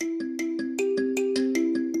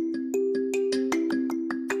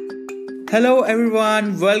Hello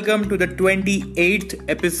everyone, welcome to the 28th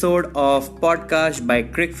episode of podcast by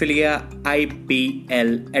Crickfilia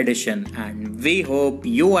IPL edition, and we hope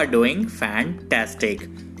you are doing fantastic.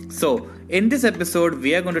 So, in this episode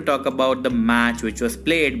we are going to talk about the match which was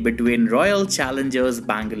played between Royal Challengers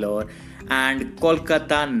Bangalore and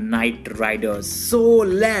Kolkata Knight Riders. So,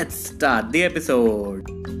 let's start the episode.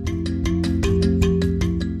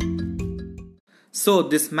 So,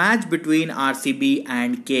 this match between RCB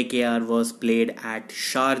and KKR was played at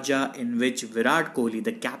Sharjah, in which Virat Kohli,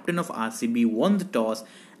 the captain of RCB, won the toss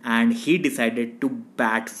and he decided to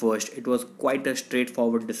bat first. It was quite a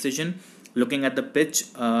straightforward decision. Looking at the pitch,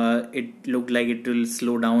 it looked like it will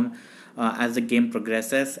slow down as the game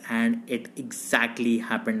progresses, and it exactly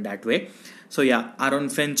happened that way. So yeah, Aaron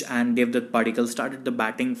Finch and Devdutt Padikkal started the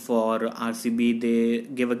batting for RCB. They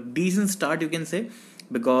gave a decent start, you can say,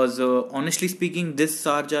 because honestly speaking, this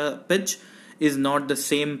Sharjah pitch is not the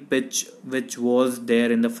same pitch which was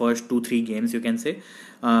there in the first 2-3 games, you can say.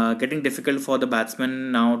 Getting difficult for the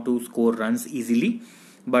batsmen now to score runs easily,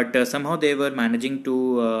 but somehow they were managing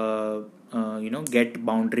to get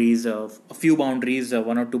boundaries, a few boundaries,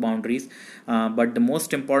 one or two boundaries, but the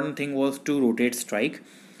most important thing was to rotate strike.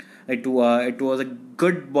 It was a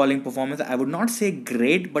good bowling performance. I would not say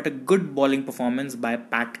great, but a good bowling performance by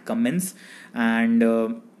Pat Cummins, and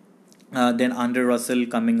then Andre Russell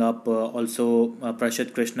coming up. Also,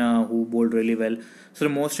 Prashant Krishna, who bowled really well. So the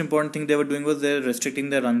most important thing they were doing was they're restricting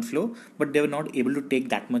the run flow, but they were not able to take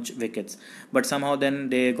that much wickets. But somehow then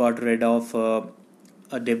they got rid of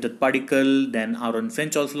Devdutt Padikkal. Then Aaron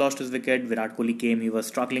Finch also lost his wicket. Virat Kohli came. He was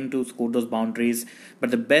struggling to score those boundaries.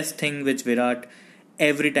 But the best thing which Virat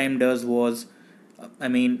every time does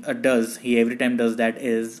he every time does that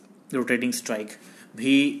is rotating strike.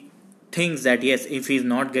 He thinks that yes, if he's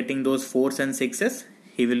not getting those fours and sixes,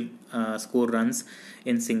 he will score runs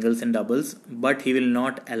in singles and doubles, but he will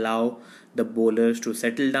not allow the bowlers to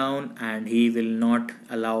settle down, and he will not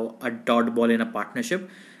allow a dot ball in a partnership,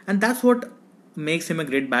 and that's what makes him a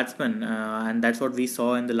great batsman, and that's what we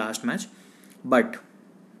saw in the last match. But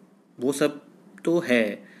वो सब तो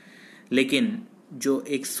है, लेकिन जो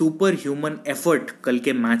एक super human effort कल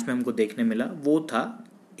के match में हमको देखने मिला वो था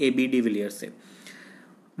AB de Villiers से.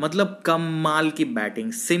 मतलब कमाल की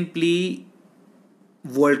batting, simply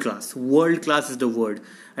world class is the word.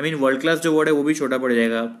 I mean world class जो वर्ड है वो भी छोटा पड़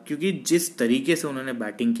जाएगा, क्योंकि जिस तरीके से उन्होंने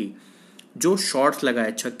बैटिंग की, जो शॉट्स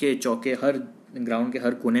लगाए, छक्के चौके हर ग्राउंड के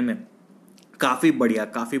हर कोने में, काफ़ी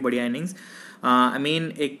बढ़िया इनिंग्स. आई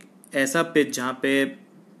मीन एक ऐसा पिच जहाँ पे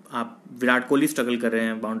आप विराट कोहली स्ट्रगल कर रहे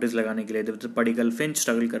हैं बाउंड्रीज लगाने के लिए, देवदत्त पडिक्कल, फिंच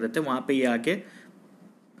स्ट्रगल कर रहे थे, वहाँ पे ये आके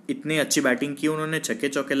इतनी अच्छी बैटिंग की उन्होंने, छक्के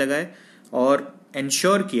चौके लगाए और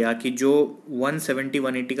इंश्योर किया कि जो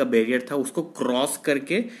 170-180 का बैरियर था उसको क्रॉस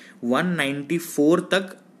करके 194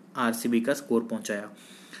 तक आरसीबी का स्कोर पहुंचाया.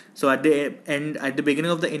 सो at the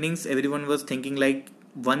beginning of the innings everyone was thinking like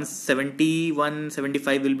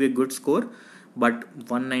 170-175 will be a good score, but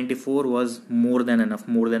 194 was more than enough,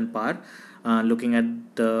 more than par. Looking at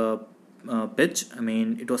the pitch, I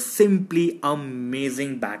mean, it was simply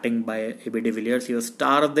amazing batting by AB de Villiers. He was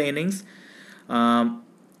star of the innings.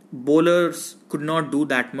 Bowlers could not do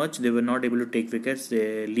that much. They were not able to take wickets.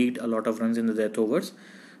 They leaked a lot of runs in the death overs.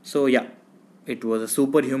 So yeah, it was a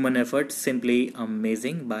superhuman effort. Simply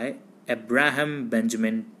amazing by Abraham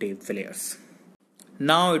Benjamin de Villiers.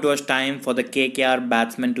 Now it was time for the KKR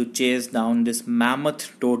batsmen to chase down this mammoth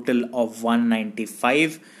total of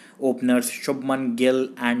 195. Openers Shubman Gill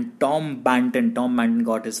and Tom Banton. Tom Banton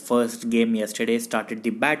got his first game yesterday, started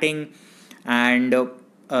the batting, and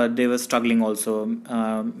they were struggling also.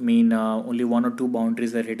 Only one or two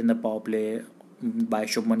boundaries were hit in the power play by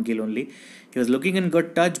Shubman Gill only. He was looking in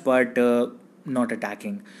good touch, but not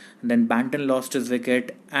attacking. Then Banton lost his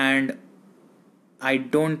wicket, and I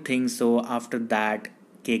don't think so. After that,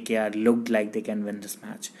 KKR looked like they can win this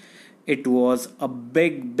match. It was a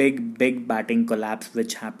big batting collapse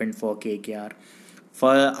which happened for KKR.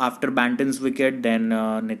 After Banton's wicket, then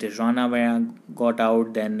Nitish Rana got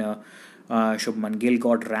out, then Shubman Gill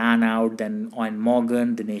ran out, then Owen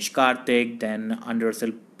Morgan, Dinesh Karthik, then Andre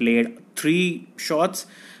Russell played 3 shots.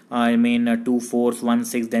 2 4s, 1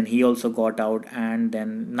 6, then he also got out, and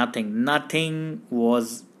then nothing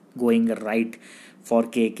was going right for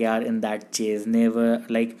KKR in that chase. They were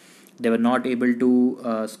not able to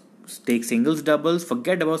take singles doubles.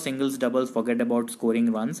 Forget about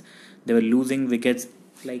scoring runs. They were losing wickets.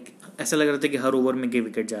 ऐसा लग रहा था कि हर over में के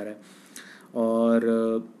wicket जा रहा है, और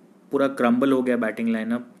पूरा क्रम्बल हो गया बैटिंग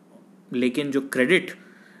लाइनअप. लेकिन जो credit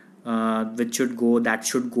should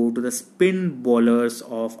go to the spin bowlers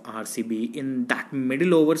of RCB in that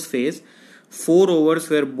middle overs phase. 4 overs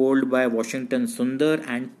were bowled by Washington Sundar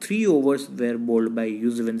and 3 overs were bowled by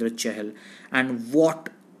Yuzvendra Chahal. And what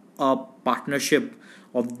a partnership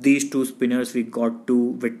of these two spinners we got to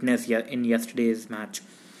witness in yesterday's match.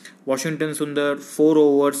 Washington Sundar 4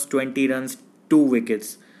 overs, 20 runs, 2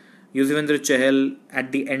 wickets. Yuzvendra Chahal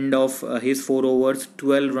at the end of his 4 overs,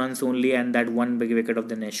 12 runs only and that one big wicket of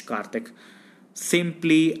Dinesh Karthik.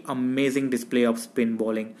 Simply amazing display of spin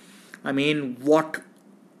bowling. I mean, what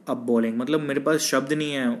a bowling. मतलब मेरे पास शब्द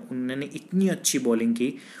नहीं है. उन्होंने इतनी अच्छी bowling की.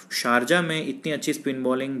 Sharjah में इतनी अच्छी spin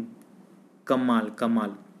bowling.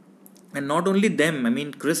 कमाल. And not only them, I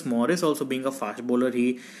mean, Chris Morris also being a fast bowler,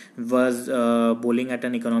 he was bowling at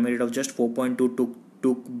an economy rate of just 4.2,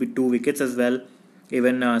 took 2 wickets as well.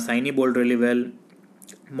 Even Saini bowled really well.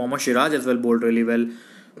 Mohammad Siraj as well bowled really well.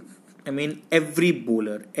 I mean, every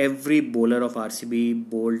bowler of RCB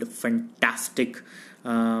bowled fantastic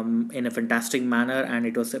in a fantastic manner, and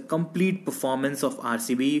it was a complete performance of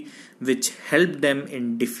RCB which helped them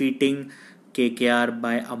in defeating KKR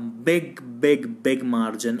by a big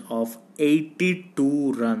margin of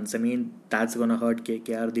 82 runs. I mean, that's gonna hurt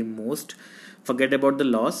KKR the most. Forget about the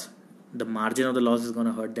loss. The margin of the loss is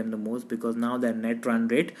gonna hurt them the most because now their net run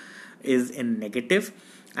rate is in negative.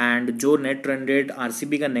 And जो net run rate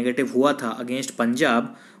RCB का negative हुआ था against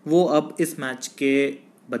Punjab, वो अब इस match के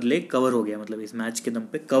बदले cover हो गया. मतलब इस मैच के दम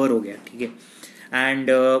पे कवर हो गया. ठीक है. And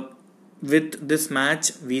with this match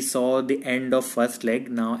we saw the end of first leg.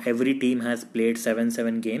 Now every team has played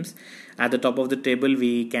 7 games. At the top of the table we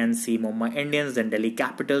can see Mumbai Indians, then Delhi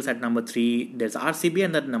Capitals. At number 3 there's RCB,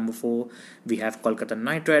 and at number 4 we have Kolkata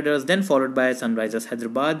Knight Riders, then followed by Sunrisers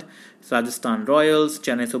Hyderabad, Rajasthan Royals,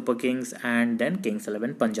 Chennai Super Kings, and then Kings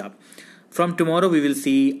 11 Punjab. From tomorrow we will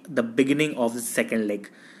see the beginning of the second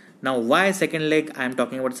leg. Now why second leg? I am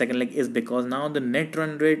talking about second leg is because now the net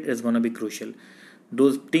run rate is going to be crucial.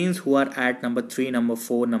 Those teams who are at number 3, number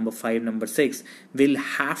 4, number 5, number 6 will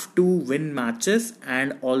have to win matches,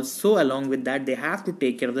 and also along with that they have to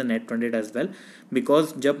take care of the net run rate as well,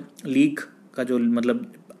 because जब league का जो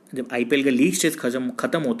मतलब जब IPL का league stage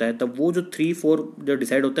खत्म होता है तब वो जो 3-4 जो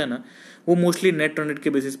डिसाइड होता है ना, वो मोस्टली नेट रन रेट के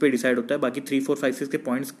बेसिस पे डिसाइड होता है. बाकी 3, 4, 5, 6 के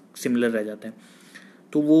पॉइंट्स सिमिलर रह जाते हैं,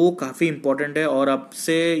 तो वो काफ़ी इंपॉर्टेंट है. और अब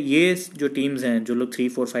से ये जो टीम्स हैं जो लोग 3,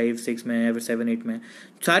 4, 5, 6 में या फिर 7, 8 में,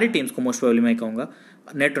 सारी टीम्स को मोस्ट प्रोबेबली मैं कहूँगा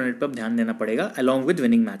नेट रन रेट पर ध्यान देना पड़ेगा along with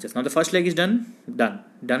winning matches. Now the first leg is done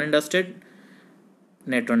and dusted.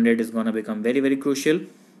 Net run rate is gonna become very very crucial.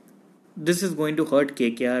 This is going to hurt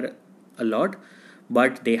KKR a lot,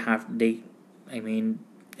 but I mean,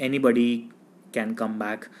 anybody can come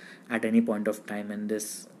back at any point of time in this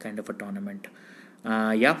kind of a tournament.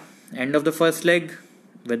 End of the first leg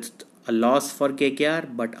with a loss for KKR,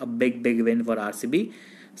 but a big win for RCB.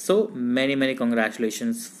 So many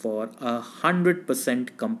congratulations for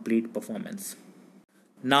 100% complete performance.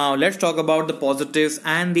 Now let's talk about the positives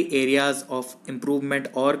and the areas of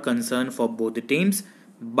improvement or concern for both the teams.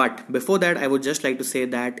 But before that, I would just like to say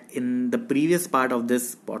that in the previous part of this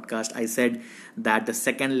podcast, I said that the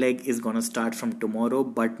second leg is going to start from tomorrow.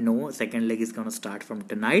 But no, second leg is going to start from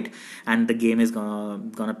tonight. And the game is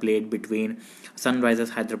going to play it between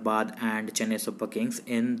Sunrisers Hyderabad and Chennai Super Kings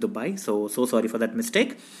in Dubai. So sorry for that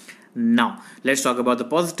mistake. Now, let's talk about the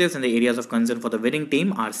positives and the areas of concern for the winning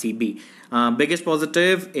team, RCB. Biggest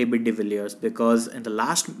positive, AB de Villiers, because in the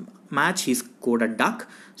last match he scored a duck.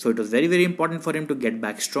 So it was very important for him to get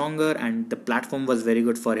back stronger, and the platform was very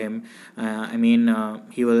good for him.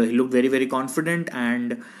 He looked very confident,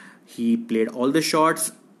 and he played all the shots.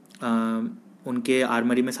 उनके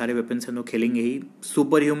armoury में सारे weapons हैं, तो खेलेंगे ही.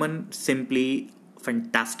 Super human, simply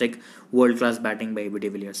fantastic, world class batting bye AB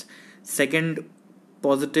de Villiers. Second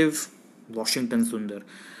positive, Washington Sundar.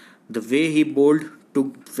 The way he bowled,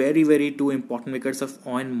 took very 2 important wickets of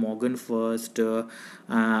Eoin Morgan first.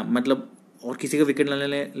 मतलब और किसी का विकेट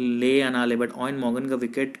ले या ना ले, बट Eoin Morgan का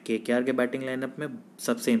wicket KKR के बैटिंग लाइनअप में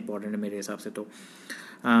सबसे इम्पॉर्टेंट है मेरे हिसाब से. तो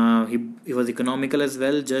he was economical as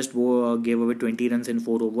well, just gave away 20 runs in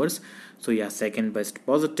 4 overs. So yeah, second best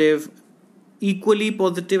positive. Equally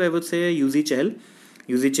positive, I would say,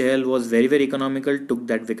 Yuzi Chahal was very economical, took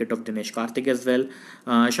that wicket of Dinesh Karthik as well.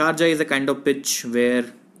 Sharjah is a kind of pitch where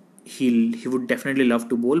he would definitely love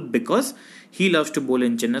to bowl, because he loves to bowl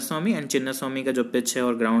in Chinnaswamy, and Chinnaswamy का जो pitch है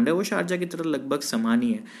और ground है वो Sharjah की तरह लगभग समान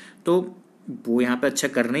ही है. तो वो यहाँ पे अच्छा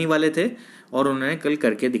करने ही वाले थे और उन्होंने कल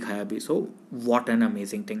करके दिखाया भी. So what an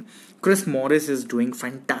amazing thing. Chris Morris is doing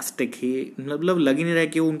fantastic. ही मतलब लग ही नहीं रहा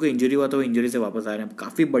कि उनको इंजरी हुआ, तो वो इंजरी से वापस आ रहे हैं.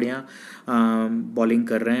 काफ़ी बढ़िया बॉलिंग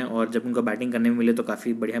कर रहे हैं, और जब उनको बैटिंग करने में मिले तो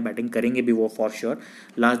काफ़ी बढ़िया बैटिंग करेंगे भी वो, फॉर श्योर.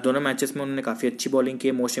 लास्ट दोनों मैचेस में उन्होंने काफ़ी अच्छी बॉलिंग की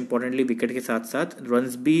है. मोस्ट इंपॉर्टेंटली विकेट के साथ साथ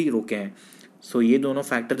रन्स भी रोके हैं. सो ये दोनों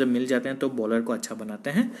फैक्टर जब मिल जाते हैं तो बॉलर को अच्छा बनाते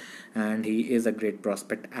हैं, and he is a great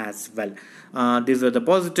prospect as well. This are the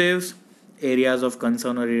positives. Areas of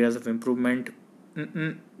concern और areas of improvement,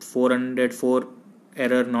 404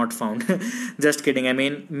 error not found. Just kidding. I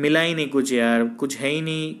mean मिला ही नहीं कुछ यार, कुछ है ही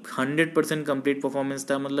नहीं. 100% कंप्लीट परफॉर्मेंस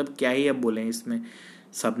था. मतलब क्या ही अब बोलें इसमें.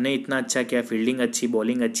 सबने इतना अच्छा किया, फील्डिंग अच्छी,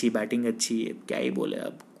 बॉलिंग अच्छी, बैटिंग अच्छी, क्या ही बोले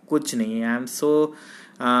अब. कुछ नहीं है. आई एम सो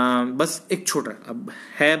बस एक छोटा, अब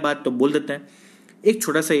है बात तो बोल देते हैं, एक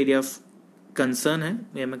छोटा सा एरिया ऑफ कंसर्न है,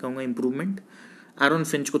 या मैं कहूँगा इम्प्रूवमेंट. एरन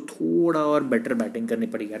फिंच को थोड़ा और बेटर बैटिंग करनी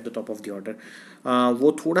पड़ेगी at the top of the order.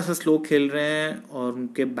 वो थोड़ा सा स्लो खेल रहे हैं और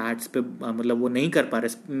उनके बैट्स पे मतलब वो नहीं कर पा रहे,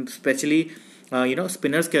 स्पेशली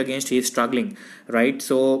स्पिनर्स के against he is struggling, right.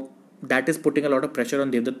 So that is putting a lot of pressure on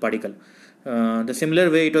Devdutt Padikkal. The similar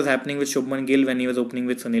way it was happening with Shubman Gill when he was opening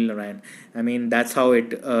with Sunil Narayan. I mean that's how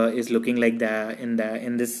it is looking like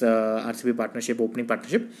in this RCB partnership, opening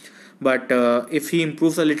partnership. But if he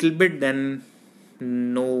improves a little bit, then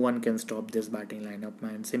no one can stop this batting lineup,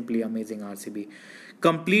 man. Simply amazing RCB.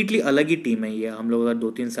 Completely अलग ही team है ये. हम लोग अगर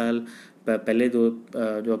 2-3 साल पहले जो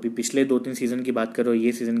अभी पिछले 2-3 सीज़न की बात करो,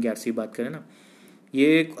 ये सीज़न की RCB बात करें ना,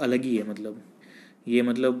 ये एक अलग ही है. मतलब ये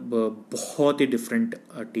मतलब बहुत ही डिफरेंट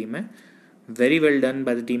टीम है. Very well done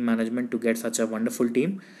by the team management to get such a wonderful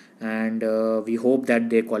team, and we hope that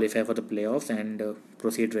they qualify for the playoffs and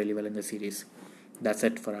proceed really well in the series. That's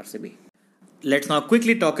it for RCB. Let's now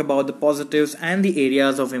quickly talk about the positives and the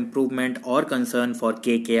areas of improvement or concern for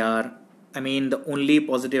KKR. I mean, the only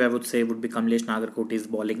positive I would say would be Kamlesh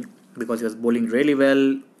Nagarkoti's bowling, because he was bowling really well.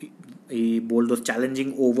 He bowled those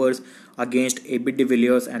challenging overs against AB de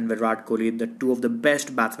Villiers and Virat Kohli, the two of the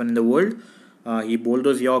best batsmen in the world. He bowled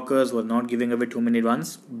those Yorkers, was not giving away too many runs.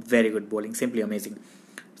 Very good bowling, simply amazing.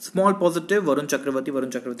 Small positive, Varun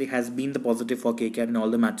Chakravarti has been the positive for KKR in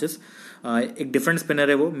all the matches. एक different spinner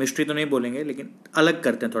है वो, mystery तो नहीं बोलेंगे लेकिन अलग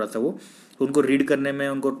करते हैं थोड़ा सा वो. उनको रीड करने में,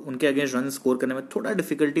 उनको उनके अगेंस्ट रन स्कोर करने में थोड़ा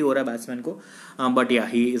डिफिकल्टी हो रहा है बैट्समैन को, बट या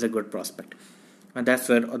he is a good prospect.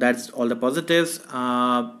 That's all the positives.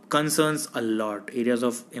 Concerns a lot. Areas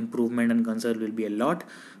of improvement and concern will be a lot.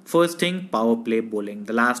 First thing, power play bowling.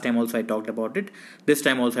 The last time also I talked about it. This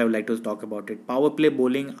time also I would like to talk about it. Power play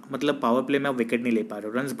bowling, मतलब power play में आप wicket नहीं ले पा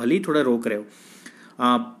रहे हो, runs भले ही थोड़ा रोक रहे हो.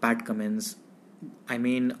 Pat Cummins, I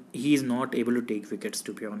mean, he is not able to take wickets,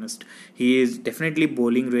 to be honest. He is definitely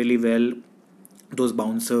bowling really well, those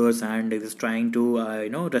bouncers, and is trying to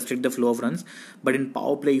restrict the flow of runs. But in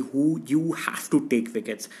power play, you have to take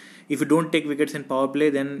wickets. If you don't take wickets in power play,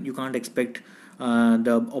 then you can't expect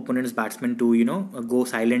the opponent's batsmen to go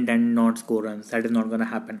silent and not score runs. That is not going to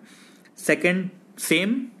happen. Second,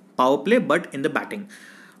 same power play but in the batting.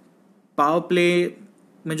 Power play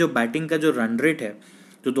में जो batting का जो run rate है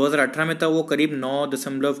जो 2018 में था वो करीब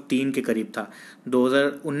 9.3 के करीब था.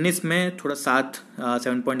 2019 में थोड़ा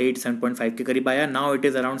 7.8 7.5 के करीब आया. Now it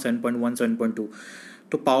is around 7.1 7.2.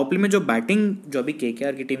 तो पावर प्ले में जो बैटिंग जो अभी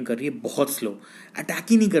केकेआर की टीम कर रही है बहुत स्लो, अटैक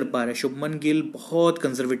ही नहीं कर पा रहे. शुभमन गिल बहुत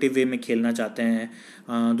कंजर्वेटिव वे में खेलना चाहते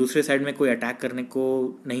हैं. दूसरे साइड में कोई अटैक करने को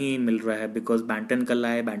नहीं मिल रहा है बिकॉज बैंटन कल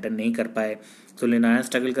आए, बैंटन नहीं कर पाए. सुनील नारायण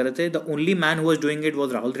स्ट्रगल कर रहे थे. The only man who was doing it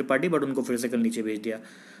was Rahul Tripathi, but उनको फिर से कल नीचे भेज दिया.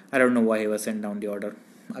 I don't know why he was sent down the order.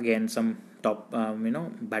 Again some top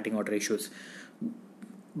batting order issues.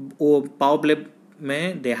 वो पावर प्ले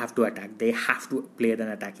में they have to attack, they have to play an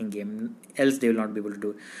attacking game, else they will not be able to do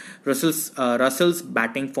it. Russell's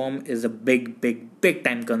batting form is a big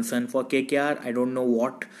time concern for KKR. I don't know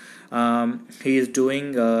what he is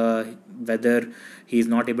doing, whether he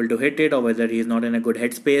is not able to hit it or whether he is not in a good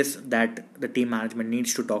headspace. That the team management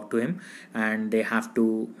needs to talk to him, and they have to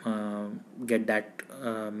get that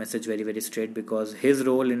message very straight, because his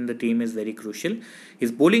role in the team is very crucial.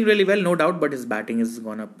 He's bowling really well, no doubt, but his batting is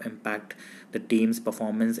gonna impact the team's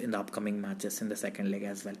performance in the upcoming matches in the second leg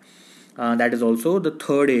as well. That is also the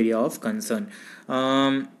third area of concern.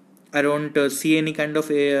 I don't see any kind of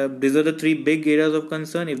these are the three big areas of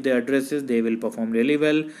concern. If they address this, they will perform really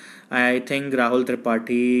well. I think Rahul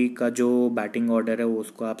Tripathi का जो batting order है वो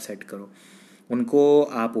उसको आप set करो. उनको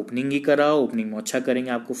आप opening ही कराओ, ओपनिंग में अच्छा करेंगे,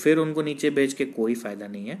 आपको फिर उनको नीचे भेज के कोई फ़ायदा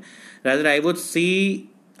नहीं है. रादर आई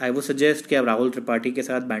वुड सजेस्ट कि आप राहुल त्रिपाठी के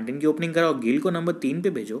साथ बैंटन की ओपनिंग कराओ, गिल को नंबर 3 पे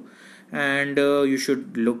भेजो, and you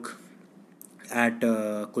should look at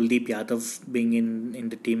Kuldeep Yadav being in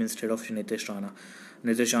the team instead of Nitish Rana.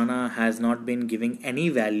 Nitish Rana has not been giving any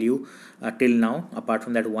value till now, apart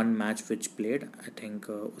from that one match which played. I think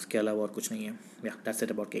उसके अलावा और कुछ नहीं है. Yeah, that's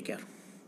it about KKR.